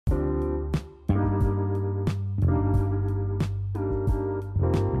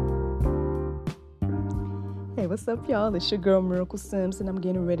what's up, y'all? It's your girl, Miracle Sims, and I'm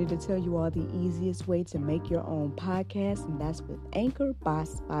getting ready to tell you all the easiest way to make your own podcast, and that's with Anchor by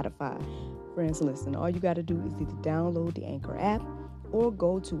Spotify. Friends, listen, all you got to do is either download the Anchor app or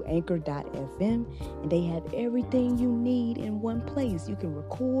go to anchor.fm, and they have everything you need in one place. You can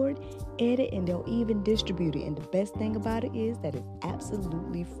record, edit, and they'll even distribute it. And the best thing about it is that it's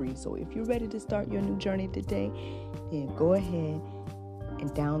absolutely free. So if you're ready to start your new journey today, then go ahead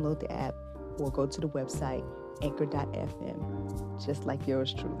and download the app or go to the website anchor.fm, just like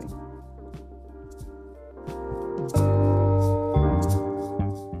yours truly.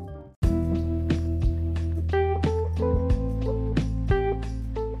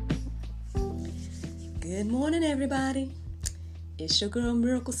 Good morning, everybody. It's your girl,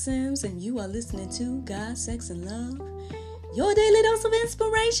 Miracle Sims, and you are listening to God, Sex, and Love, your daily dose of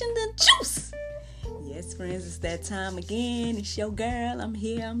inspiration, the juice. Yes, friends, it's that time again. It's your girl. I'm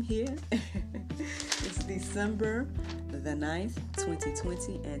here. It's December the 9th,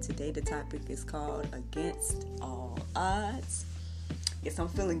 2020, and today the topic is called Against All Odds. Yes, I'm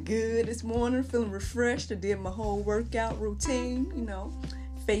feeling good this morning, feeling refreshed. I did my whole workout routine,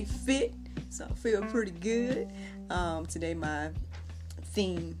 Faith Fit, so I feel pretty good. Today my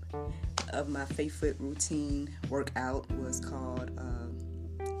theme of my Faith Fit routine workout was called,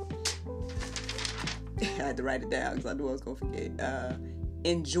 I had to write it down because I knew I was going to forget,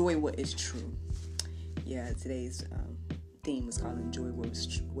 Enjoy What Is True. Yeah, today's theme was called Enjoy What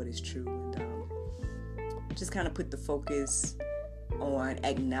Is True, and just kind of put the focus on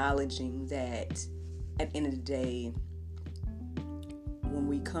acknowledging that at the end of the day, when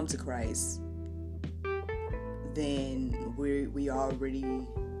we come to Christ, then we already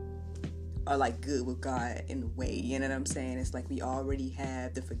are like good with God in a way, you know what I'm saying? It's like we already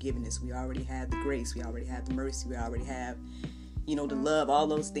have the forgiveness, we already have the grace, we already have the mercy, we already have, the love. All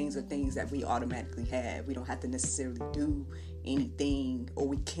those things are things that we automatically have. We don't have to necessarily do anything, or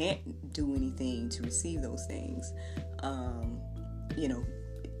we can't do anything to receive those things.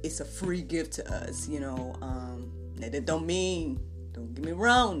 It's a free gift to us, that don't get me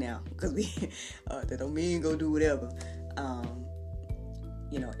wrong now, because that don't mean go do whatever,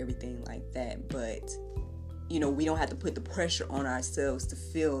 everything like that. But, we don't have to put the pressure on ourselves to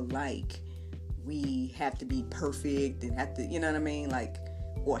feel like we have to be perfect and have to,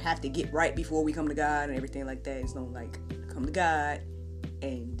 or have to get right before we come to God and everything like that. It's not like, come to God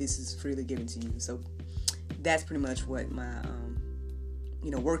and this is freely given to you. So that's pretty much what my,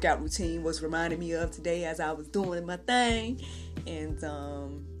 workout routine was reminding me of today as I was doing my thing. And,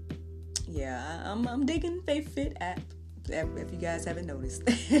 I'm digging Faith Fit app, if you guys haven't noticed.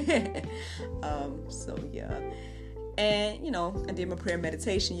 And, I did my prayer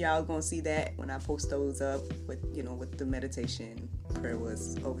meditation. Y'all gonna see that when I post those up with the meditation. Prayer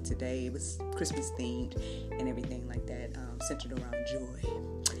was over today. It was Christmas themed and everything like that, centered around joy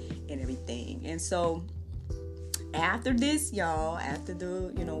and everything. And so after this, y'all, after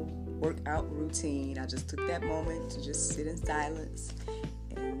the, workout routine, I just took that moment to just sit in silence.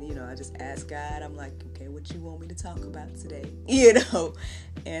 And, I just asked God, I'm like, okay, what you want me to talk about today?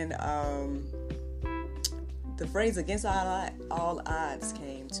 And, the phrase against all odds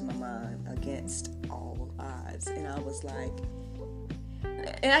came to my mind, against all odds. And I was like,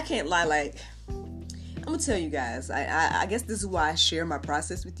 and I can't lie, I'm going to tell you guys, I guess this is why I share my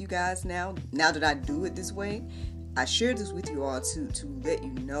process with you guys now that I do it this way. I share this with you all to let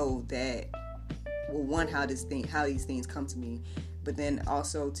you know that, well, one, how these things come to me, but then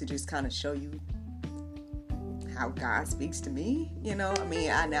also to just kind of show you how God speaks to me, now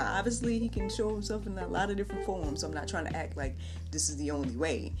obviously he can show himself in a lot of different forms, so I'm not trying to act like this is the only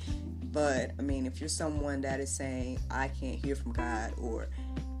way, but if you're someone that is saying, I can't hear from God, or,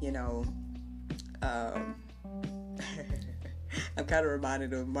 I'm kind of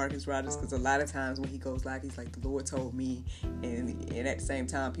reminded of Marcus Rogers, because a lot of times when he goes live, he's like, the Lord told me, and at the same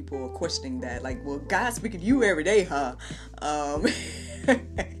time, people are questioning that, like, well, God's speaking to you every day, huh?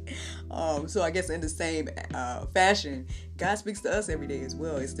 So I guess in the same fashion, God speaks to us every day as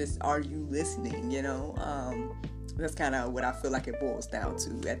well. It's just, are you listening, That's kind of what I feel like it boils down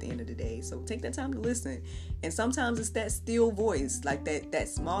to at the end of the day. So take that time to listen. And sometimes it's that still voice, like that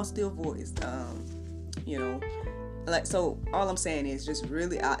small still voice, so all I'm saying is just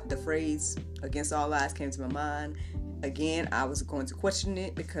really, the phrase against all odds came to my mind. Again, I was going to question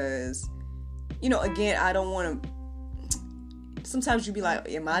it because, again, I don't want to, sometimes you be like,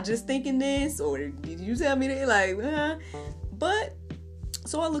 am I just thinking this, or did you tell me that? But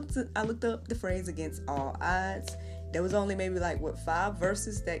so I looked up the phrase against all odds. There was only maybe 5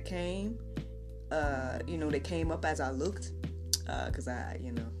 verses that came, that came up as I looked, because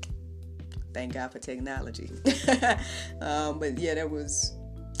Thank God for technology. But yeah, there was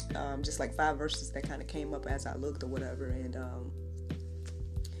just like 5 verses that kind of came up as I looked or whatever,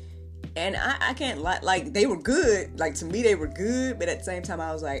 and I can't lie, like they were good. Like to me, they were good, but at the same time,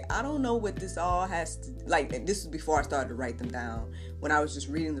 I was like, I don't know what this all has to like. And this was before I started to write them down. When I was just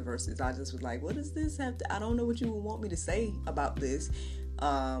reading the verses, I just was like, what does this have to? I don't know what you would want me to say about this.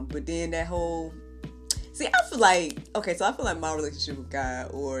 But then that whole I feel like my relationship with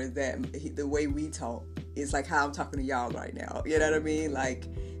God, or that the way we talk, is like how I'm talking to y'all right now. You know what I mean? Like,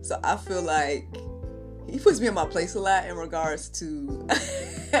 so I feel like he puts me in my place a lot in regards to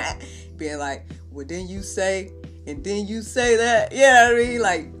being like, well, then you say, and then you say that. You know what I mean?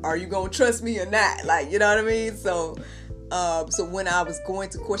 Like, are you gonna trust me or not? Like, you know what I mean? So when I was going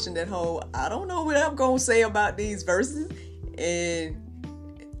to question that whole, I don't know what I'm gonna say about these verses, and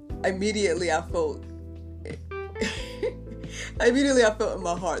immediately I felt in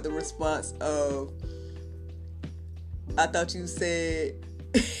my heart the response of, I thought you said.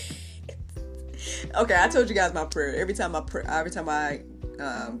 Okay, I told you guys my prayer. Every time I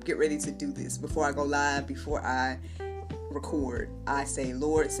get ready to do this, before I go live, before I record, I say,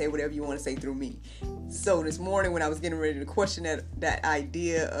 Lord, say whatever you want to say through me. So this morning when I was getting ready to question that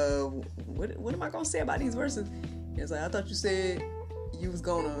idea of what am I gonna say about these verses, it's like, I thought you said you was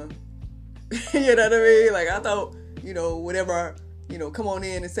gonna you know what I mean? Like, I thought, whatever, come on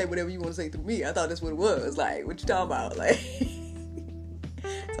in and say whatever you want to say through me. I thought that's what it was. Like, what you talking about? Like,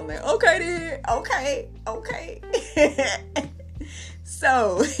 so I'm like, okay then, okay.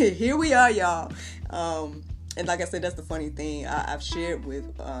 So here we are, y'all. And like I said, that's the funny thing. I've shared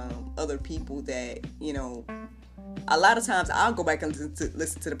with other people that, a lot of times I'll go back and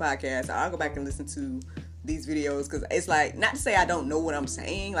listen to the podcast. I'll go back and listen to these videos, because it's like, not to say I don't know what I'm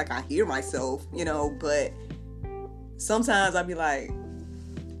saying, like I hear myself, but sometimes I'll be like,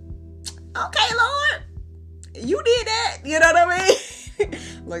 okay, Lord, you did that, you know what I mean?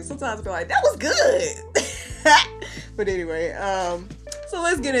 Like sometimes I'll be like, that was good. But anyway, so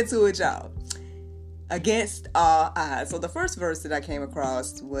let's get into it, y'all. Against all odds. So the first verse that I came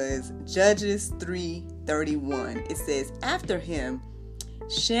across was Judges 3:31. It says, after him,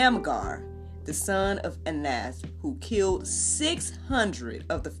 Shamgar, the son of Anath, who killed 600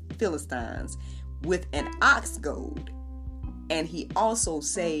 of the Philistines with an ox goad, and he also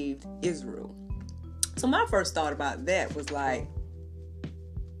saved Israel. So my first thought about that was like,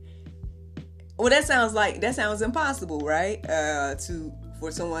 well, that sounds impossible, right?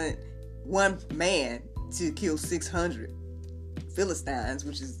 For one man to kill 600 Philistines,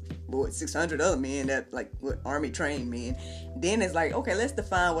 which is 600 other men that army trained men. Then it's like, okay, let's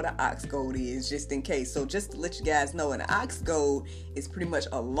define what an ox goad is, just in case. So just to let you guys know, an ox goad is pretty much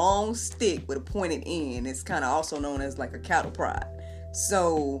a long stick with a pointed end. It's kind of also known as like a cattle prod.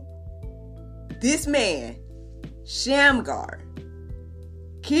 So this man, Shamgar,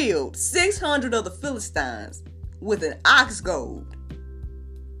 killed 600 of the Philistines with an ox goad.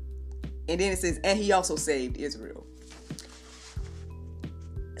 And then it says, and he also saved Israel.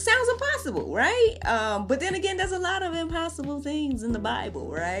 Sounds impossible, right? But then again, there's a lot of impossible things in the Bible,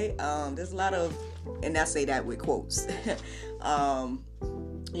 right? There's a lot of, and I say that with quotes, cause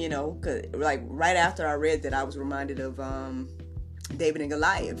like right after I read that, I was reminded of David and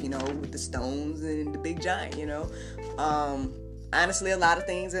Goliath, with the stones and the big giant, honestly, a lot of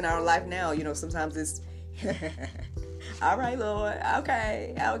things in our life now, sometimes it's all right, Lord.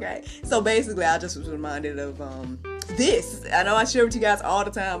 Okay. So basically, I just was reminded of this. I know I share with you guys all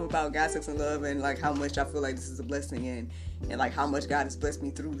the time about God, sex, and love, and like how much I feel like this is a blessing, and like how much God has blessed me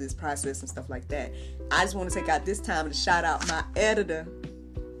through this process and stuff like that. I just want to take out this time to shout out my editor,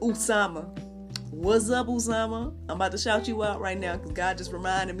 Usama. What's up, Usama? I'm about to shout you out right now because God just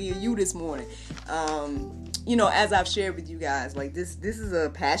reminded me of you this morning. As I've shared with you guys, like this is a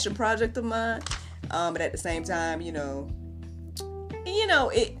passion project of mine. But at the same time,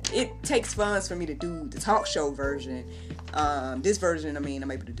 it takes funds for me to do the talk show version. This version, I'm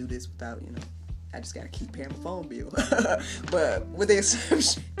able to do this without, I just gotta keep paying my phone bill. But with the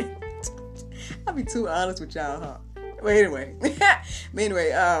exception, I'll be too honest with y'all, huh? But anyway,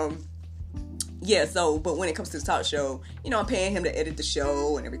 yeah. So, but when it comes to the talk show, I'm paying him to edit the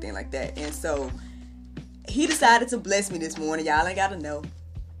show and everything like that. And so he decided to bless me this morning. Y'all ain't gotta know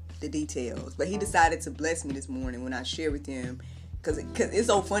the details, but he decided to bless me this morning when I share with him, because it's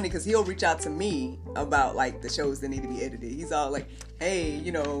so funny, because he'll reach out to me about like the shows that need to be edited. He's all like, hey,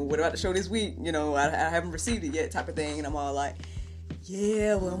 what about the show this week? I haven't received it yet, type of thing. And I'm all like,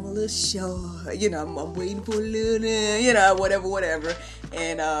 yeah, well, I'm a little short, I'm waiting for a little, whatever.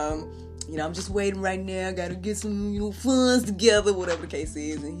 And I'm just waiting right now. I gotta get some, funds together, whatever the case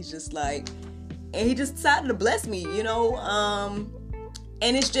is. And he's just like, and he just decided to bless me,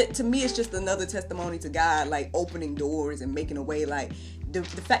 and it's just, to me, it's just another testimony to God, like opening doors and making a way. Like the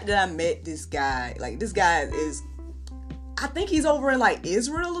fact that I met this guy, like this guy is, I think he's over in like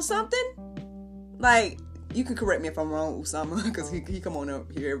Israel or something. Like, you can correct me if I'm wrong, Usama, because he come on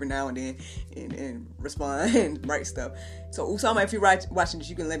up here every now and then and respond and write stuff. So Usama, if you're watching this,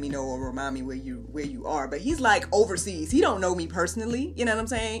 you can let me know or remind me where you are. But he's like overseas. He don't know me personally. You know what I'm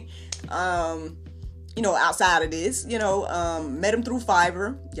saying? Outside of this, met him through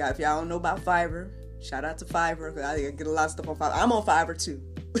Fiverr. Yeah, if y'all don't know about Fiverr, shout out to Fiverr, because I get a lot of stuff on Fiverr. I'm on Fiverr too.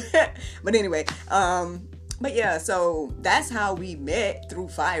 But anyway, but yeah, so that's how we met, through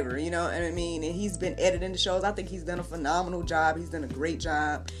Fiverr, and he's been editing the shows. I think he's done a phenomenal job. He's done a great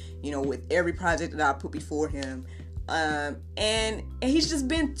job, with every project that I put before him. And he's just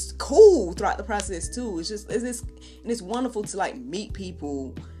been cool throughout the process too. It's wonderful to like meet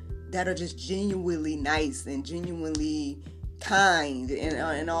people that are just genuinely nice and genuinely kind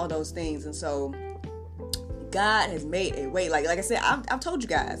and all those things. And so God has made a way. Like I said, I've told you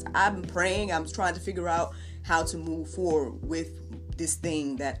guys, I've been praying. I'm trying to figure out how to move forward with this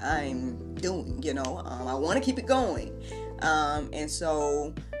thing that I'm doing. I want to keep it going. And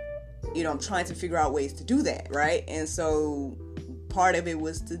so, I'm trying to figure out ways to do that, right? And so part of it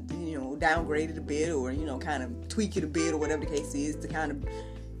was to, downgrade it a bit, or, kind of tweak it a bit, or whatever the case is, to kind of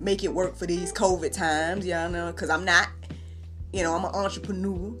make it work for these COVID times, because I'm not, I'm an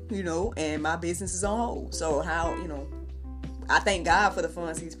entrepreneur, and my business is on hold. So how, I thank God for the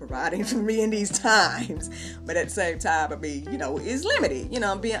funds he's providing for me in these times. But at the same time, it's limited.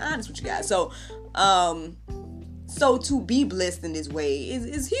 I'm being honest with you guys. So, so to be blessed in this way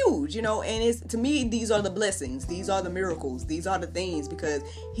is huge, and to me, these are the blessings. These are the miracles. These are the things, because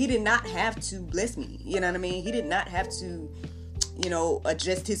he did not have to bless me. You know what I mean? He did not have to,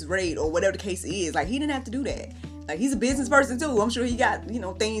 adjust his rate or whatever the case is. Like, he didn't have to do that. Like, he's a business person too. I'm sure he got,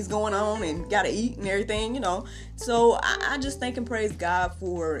 things going on and got to eat and everything, So I just thank and praise God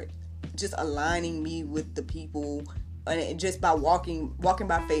for just aligning me with the people, and just by walking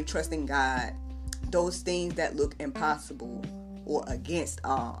by faith, trusting God, those things that look impossible or against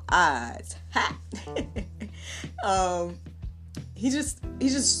all odds. He's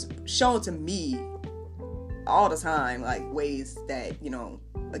just shown to me all the time, like, ways that,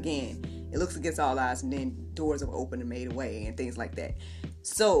 again, it looks against all odds, and then doors have opened and made a way and things like that.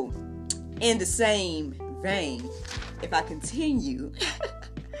 So, in the same vein, if I continue,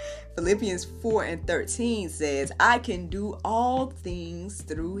 Philippians 4:13 says, I can do all things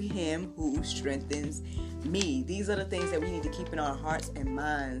through him who strengthens me. These are the things that we need to keep in our hearts and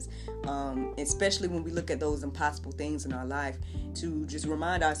minds, especially when we look at those impossible things in our life, to just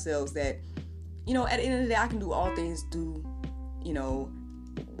remind ourselves that, at the end of the day, I can do all things through,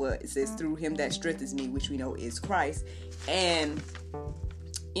 what it says, through him that strengthens me, which we know is Christ. And,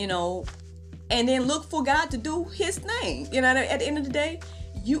 and then look for God to do his thing. At the end of the day,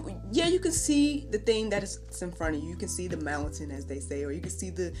 you can see the thing that is in front of you. You can see the mountain, as they say, or you can see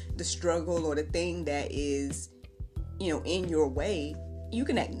the struggle or the thing that is, in your way. You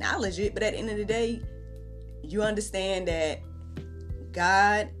can acknowledge it, but at the end of the day, you understand that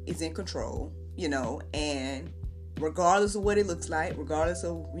God is in control, and regardless of what it looks like, regardless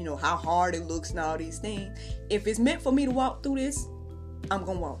of, how hard it looks and all these things, if it's meant for me to walk through this, I'm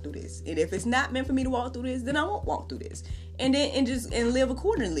going to walk through this. And if it's not meant for me to walk through this, then I won't walk through this. And then, and live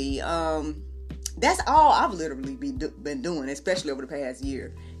accordingly. That's all I've literally been doing, especially over the past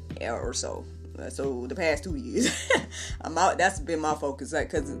year or so. So the past 2 years, that's been my focus.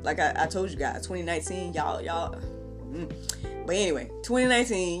 Cause I told you guys, 2019, y'all. But anyway,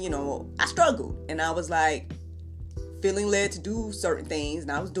 2019, I struggled, and I was like feeling led to do certain things,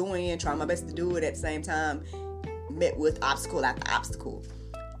 and I was doing it, trying my best to do it. At the same time, met with obstacle after obstacle,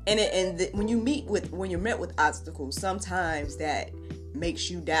 and when you're met with obstacles, sometimes that makes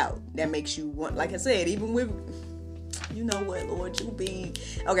you doubt. That makes you want, like I said, even with, what, Lord, you be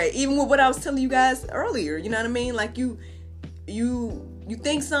okay. Even with what I was telling you guys earlier, you know what I mean? Like you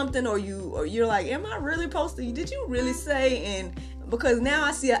think something, or you're like, am I really supposed to? Did you really say? And because now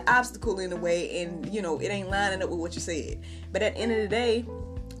I see an obstacle in the way, and it ain't lining up with what you said. But at the end of the day,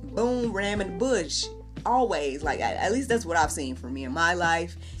 boom, ram in the bush. Always, like, at least that's what I've seen for me in my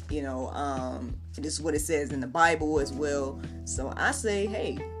life. This is what it says in the Bible as well. So I say,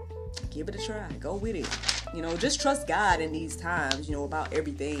 hey, give it a try. Go with it. Just trust God in these times. About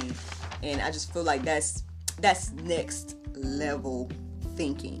everything. And I just feel like that's next level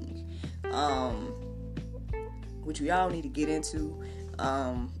thinking, which we all need to get into.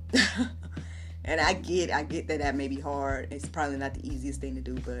 And I get that may be hard. It's probably not the easiest thing to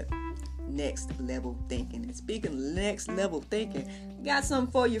do, but next level thinking. And speaking of next level thinking, got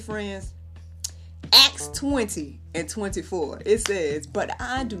something for you, friends. Acts 20:24. It says, "But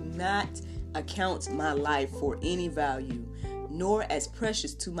I do not account my life for any value, nor as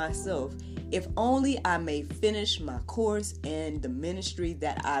precious to myself, if only I may finish my course and the ministry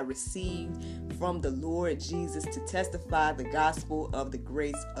that I received from the Lord Jesus to testify the gospel of the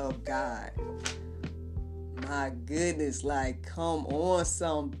grace of God." My goodness, like, come on,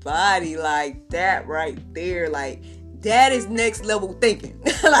 somebody, like that right there. Like, that is next level thinking.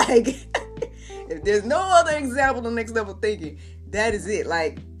 Like, if there's no other example of next level thinking, that is it.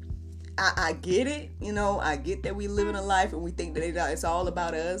 Like, I get it, I get that we live in a life and we think that it's all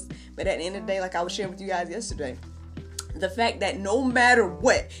about us. But at the end of the day, like I was sharing with you guys yesterday, the fact that no matter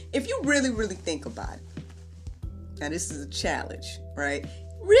what, if you really, really think about it, now this is a challenge, right?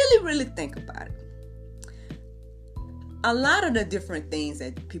 Really, really think about it. A lot of the different things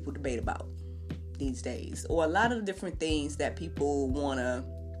that people debate about these days, or a lot of the different things that people want to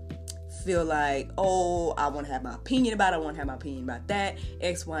feel like, oh, I want to have my opinion about it, I want to have my opinion about that,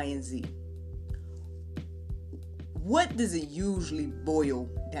 X, Y, and Z. What does it usually boil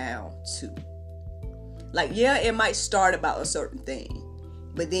down to? Like, yeah, it might start about a certain thing,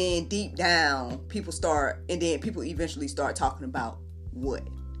 but then deep down, people eventually start talking about what?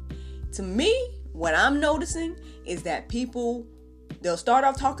 To me, what I'm noticing is that they'll start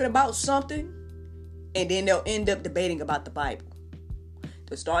off talking about something, and then they'll end up debating about the Bible.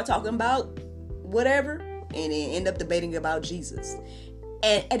 They'll start talking about whatever, and then end up debating about Jesus.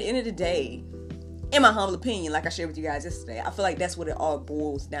 And at the end of the day, in my humble opinion, like I shared with you guys yesterday, I feel like that's what it all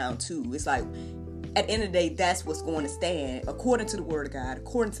boils down to. It's like, at the end of the day, that's what's going to stand according to the Word of God,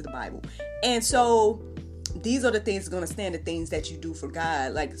 according to the Bible. And so these are the things that are going to stand, the things that you do for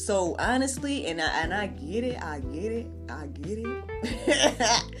God. Like, so honestly, and I get it.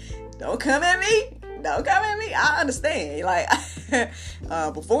 Don't come at me. I understand. Like,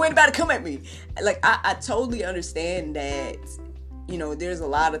 before anybody come at me, like, I totally understand that, there's a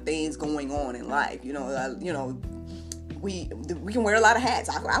lot of things going on in life. We can wear a lot of hats.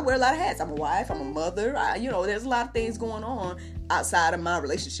 I wear a lot of hats. I'm a wife. I'm a mother. There's a lot of things going on outside of my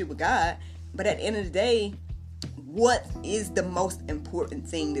relationship with God. But at the end of the day, what is the most important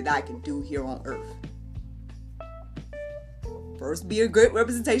thing that I can do here on earth? First, be a good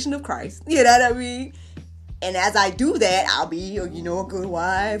representation of Christ. You know what I mean? And as I do that, I'll be, a good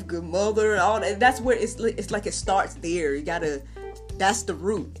wife, good mother, all that. That's where it's like it starts there. That's the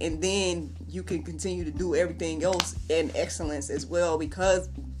root. And then you can continue to do everything else in excellence as well, because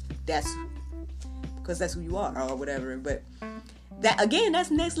that's who you are or whatever. But that, again,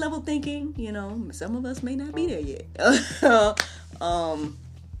 that's next level thinking. Some of us may not be there yet.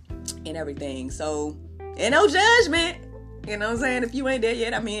 And everything. So, and no judgment. You know what I'm saying? If you ain't there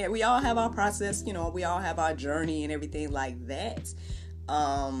yet, I mean, we all have our process, we all have our journey and everything like that.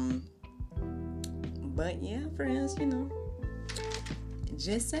 But yeah, friends,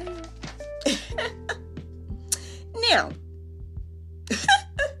 just saying. Now,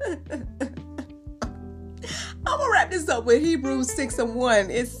 I'm gonna wrap this up with Hebrews 6:1.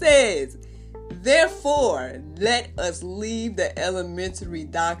 It says, "Therefore, let us leave the elementary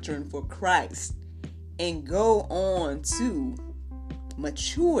doctrine for Christ and go on to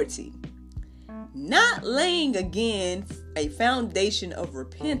maturity, not laying again a foundation of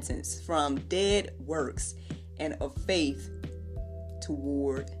repentance from dead works and of faith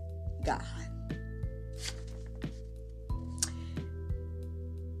toward God."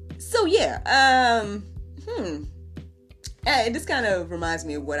 So yeah, this kind of reminds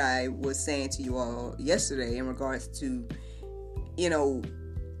me of what I was saying to you all yesterday in regards to,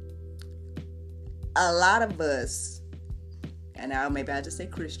 a lot of us, and now maybe I just say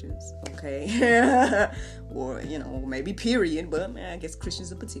Christians, okay, or maybe period, but I guess Christians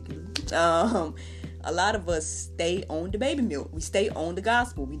in particular. A lot of us stay on the baby milk. We stay on the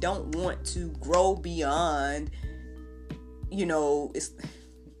gospel. We don't want to grow beyond. It's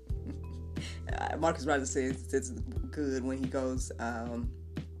Marcus Rogers says it's good when he goes.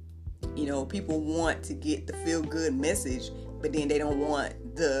 People want to get the feel good message, but then they don't want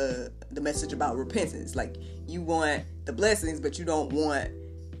the message about repentance. Like, you want the blessings, but you don't want,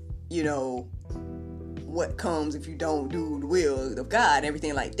 what comes if you don't do the will of God and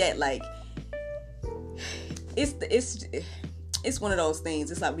everything like that. Like, it's one of those things.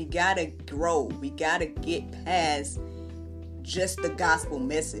 It's like, we gotta grow. We gotta get past just the gospel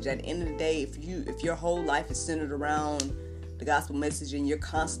message. At the end of the day, if your whole life is centered around the gospel message and you're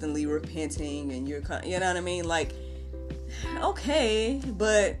constantly repenting and you know what I mean? Like, okay,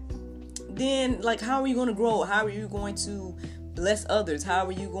 but then like, how are you going to grow? How are you going to bless others? How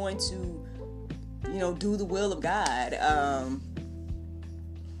are you going to, do the will of God? I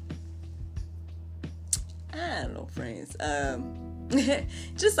don't know, friends.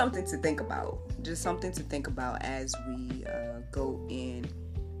 Just something to think about. Just something to think about as we go in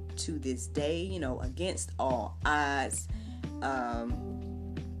to this day, against all odds.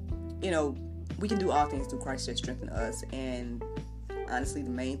 We can do all things through Christ that strengthen us. And honestly, the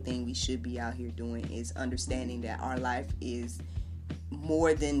main thing we should be out here doing is understanding that our life is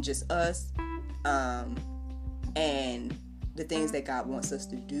more than just us. And the things that God wants us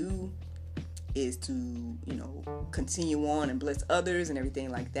to do is to, continue on and bless others and everything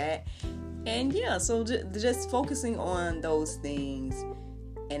like that. And yeah, so just focusing on those things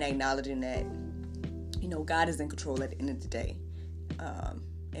and acknowledging that, God is in control at the end of the day.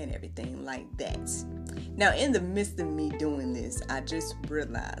 And everything like that. Now, in the midst of me doing this, I just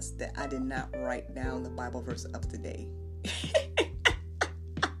realized that I did not write down the Bible verse of today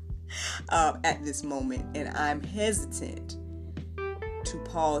at this moment, and I'm hesitant to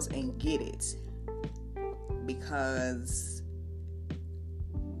pause and get it because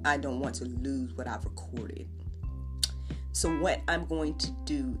I don't want to lose what I've recorded. So what I'm going to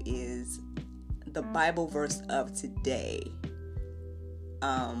do is the Bible verse of today.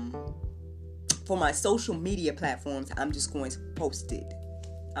 For my social media platforms, I'm just going to post it.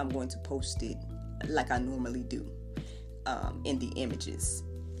 I'm going to post it like I normally do, in the images.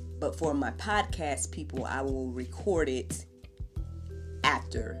 But for my podcast people, I will record it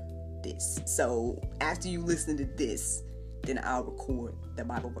after this. So after you listen to this, then I'll record the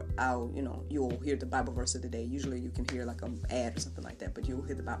Bible. You'll hear the Bible verse of the day. Usually you can hear like an ad or something like that, but you'll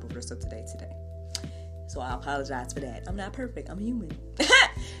hear the Bible verse of today. So I apologize for that. I'm not perfect. I'm human.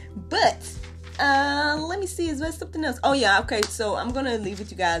 But let me see. Is there something else? Oh yeah. Okay. So I'm gonna leave with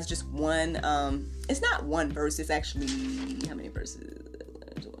you guys just one. It's not one verse. It's actually how many verses?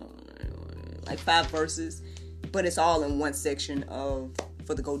 Like 5 verses, but it's all in one section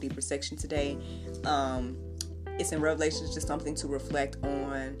for the Go Deeper section today. It's in Revelation. It's just something to reflect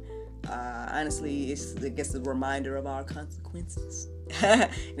on. Honestly, it's I guess a reminder of our consequences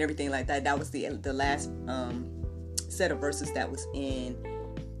and everything like that. That was the last set of verses that was in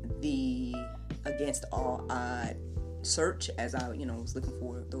the Against All Odd search as I was looking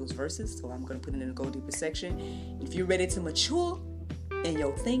for those verses. So I'm going to put it in the Go Deeper section. If you're ready to mature in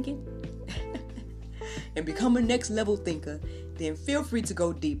your thinking and become a next level thinker, then feel free to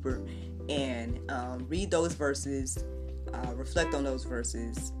go deeper and read those verses, reflect on those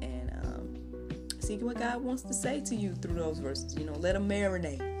verses, and see what God wants to say to you through those verses. Let them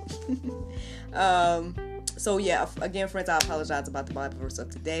marinate. So yeah, again, friends, I apologize about the Bible verse of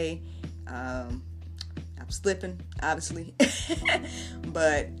today. I'm slipping, obviously.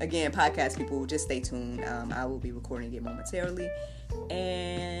 But again, podcast people, just stay tuned. I will be recording it momentarily.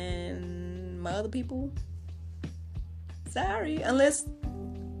 And my other people, sorry, unless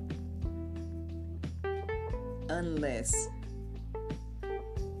I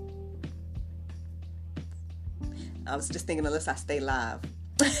was just thinking, unless I stay live.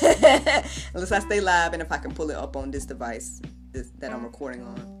 Unless I stay live, and if I can pull it up on this device that I'm recording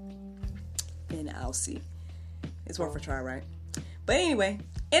on, then I'll see. It's worth a try, right? But anyway,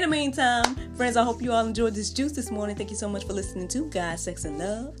 in the meantime, friends, I hope you all enjoyed this juice this morning. Thank you so much for listening to God, Sex, and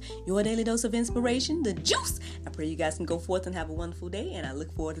Love, your daily dose of inspiration, the juice. I pray you guys can go forth and have a wonderful day, and I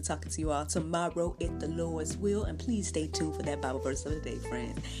look forward to talking to you all tomorrow if the Lord's will. And please stay tuned for that Bible verse of the day,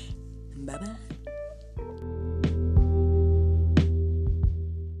 friends. Bye-bye.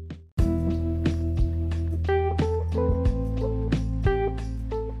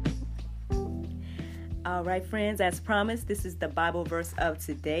 All right, friends, as promised, this is the Bible verse of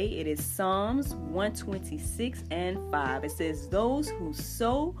today. It is Psalms 126:5. It says, "Those who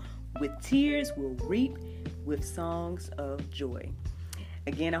sow with tears will reap with songs of joy."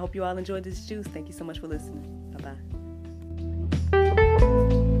 Again, I hope you all enjoyed this juice. Thank you so much for listening. Bye-bye.